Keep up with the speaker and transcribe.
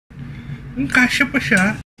Kasya pa siya.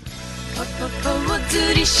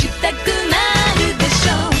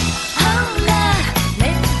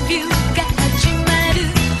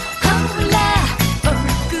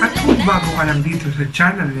 At kung bago ka lang dito sa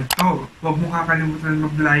channel nito, huwag mo kakalimutan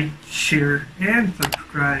mag-like, share, and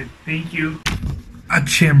subscribe. Thank you. At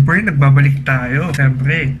syempre, nagbabalik tayo.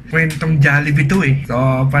 Syempre, Kwentong Jollibee to eh.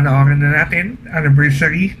 So, panoorin na natin.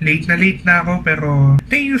 Anniversary. Late na ako, pero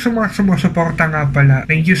thank you sa mga sumusuporta nga pala.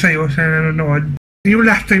 Thank you sa'yo sa nanonood. Yung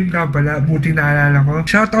last time nga pala, buti naalala ko.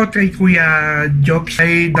 Shoutout kay Kuya Jobs,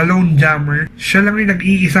 kay thelonejammer. Siya lang yung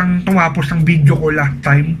nag-iisang tumapos ng video ko last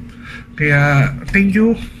time. Kaya, thank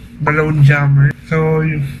you, thelonejammer. So,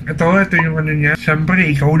 ito yung ano niya. Syempre,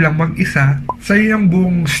 ikaw lang mag-isa. Sa'yo yung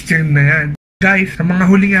buong stream na yan. Guys, sa mga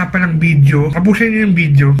huli nga pa ng video, tapusin nyo yung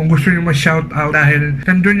video kung gusto nyo ma-shoutout dahil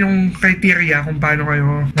nandun yung criteria kung paano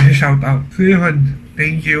kayo ma-shoutout. So yun,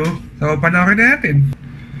 thank you. So, panoorin na natin.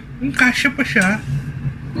 Kasya pa siya.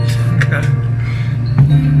 Okay.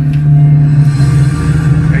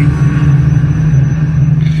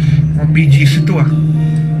 Ang BGs ito ah.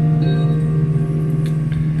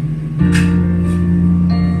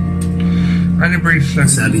 Anniversary.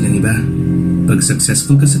 Sabi ng iba, pag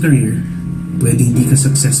successful ka sa career, pwede hindi ka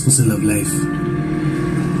successful sa love life.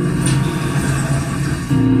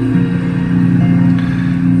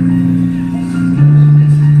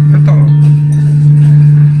 Totoo.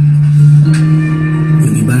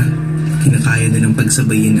 Yung iba, kinakaya na ng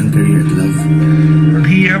pagsabayin ang career at love. Ang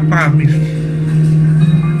hirap, promise.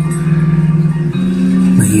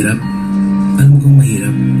 Mahirap? Alam kong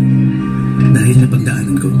mahirap. Dahil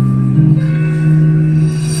napagdaanan ko.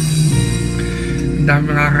 Ang dami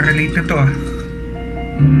nakaka-relate na to ah.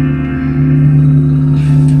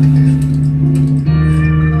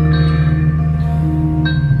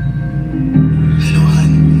 Hello,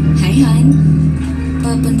 Han. Hi, Han.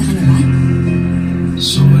 Papunta ka na ba?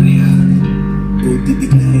 Sorry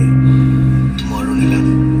OTP na eh. Tomorrow na lang.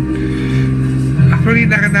 Actually,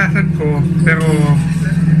 naranasan ko, pero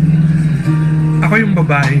ako yung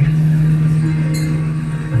babae.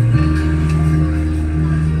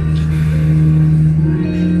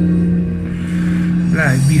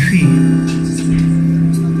 BC.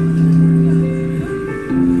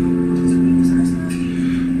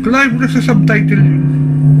 Kalay mo na sa subtitle yun.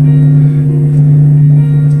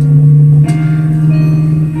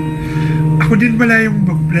 Ako din pala yung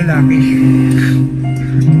lalaki.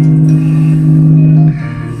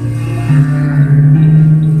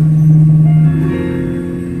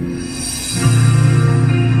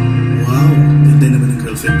 Wow, ganda naman ang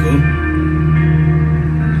girlfriend ko.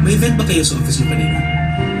 May event ba kayo sa office niyo kanina?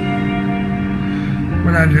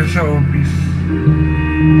 Wala din sa office.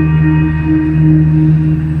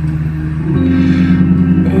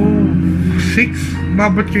 Oh, 6?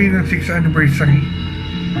 Mabot kayo ng 6th anniversary.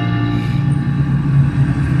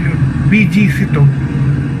 BGC to.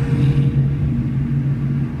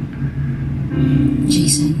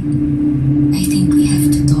 Jason, I think we have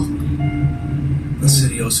to talk.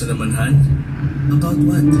 Seryoso naman, Han? About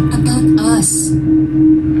what? About us.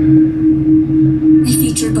 May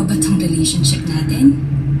future pa ba tong relationship natin?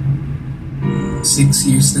 6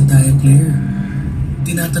 years na tayo, Claire.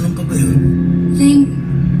 Tinatanong pa ba yun? Then,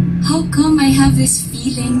 how come I have this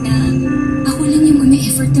feeling na ako lang yung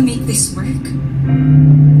umi-effort to make this work?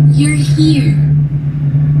 You're here.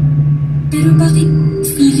 Pero bakit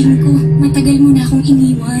feeling ko matagal mo na akong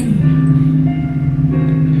iniwan?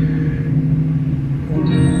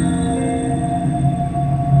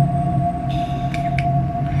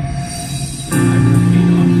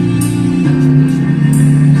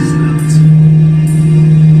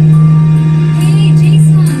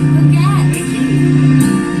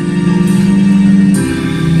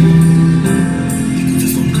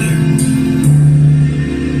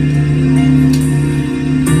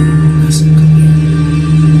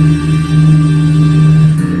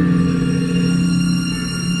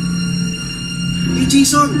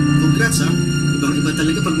 Jason, congrats ha. Ibang-iba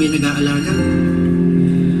talaga pag may nag-aalaga.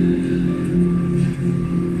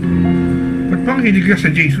 Ba't bang hilig ka sa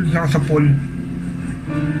Jason saka sa Paul?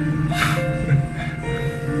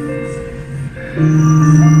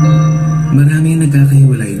 Marami ang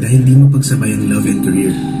nagkakahiwalay dahil di mapagsabay ang love and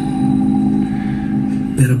career.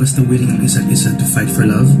 Pero basta willing ang isa't isa to fight for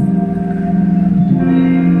love.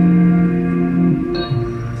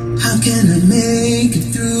 How can I make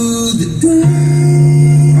it through the day?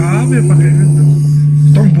 May pag-ilan no?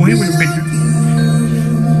 Itong buhay mo yung medyo.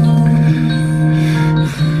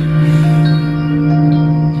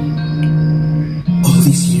 All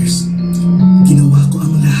these years, ginawa ko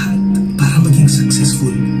ang lahat para maging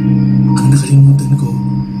successful. Ang nakalimutan ko,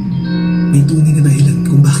 May tunay na dahilan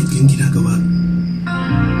kung bakit ko yung ginagawa.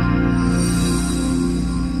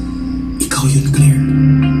 Ikaw yun, Claire.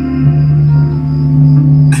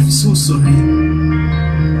 I'm so sorry.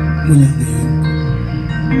 Mula ngayon,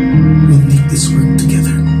 we'll make this work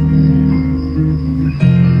together.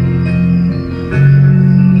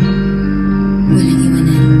 Walang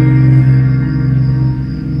iwanan.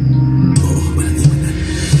 Oo, walang iwanan.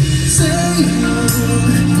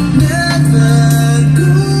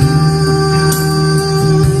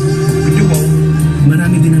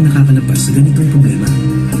 Marami din ang nakakalapas sa ganitong problema.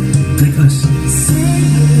 Like us.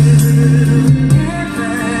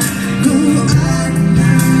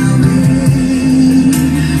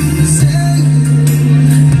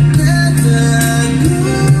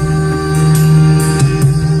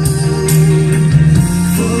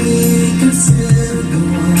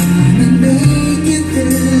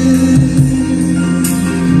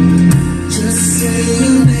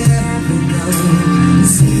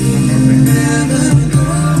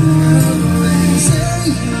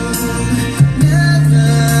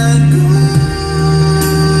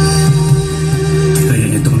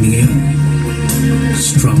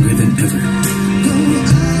 Stronger than ever.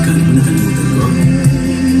 Kala mo nakalimutan ko?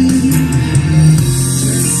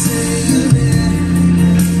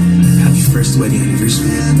 Happy first wedding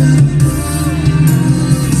anniversary.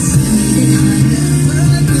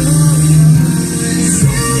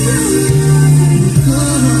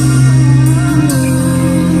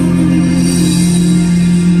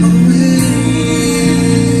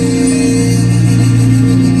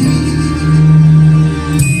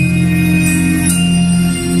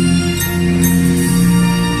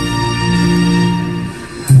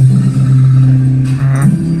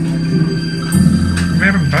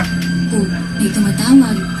 Meron ba? Oh, may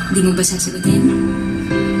tumatawag. Di mo ba sasagutin?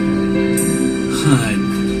 Han,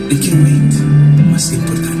 I can wait. Mas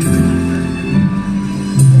importante to.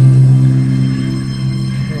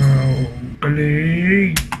 Wow,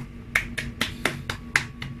 galing.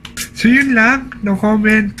 So yun lang. No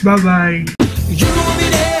comment. Bye-bye.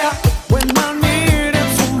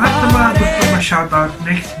 At sa mga gusto ma-shoutout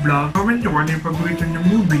next vlog, comment nyo kung ano yung paborito nyong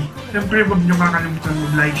movie. Siyempre, huwag nyo kakalimutan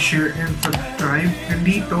mag-like, share, and subscribe.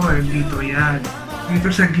 Nandito yan. Dito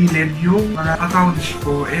sa gilid yung mga accounts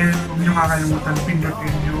ko, and huwag nyo kakalimutan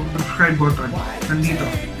pindutin yung subscribe button. Nandito.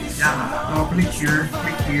 Yeah. So, click here,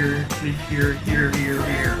 click here, click here,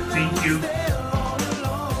 here. Thank you.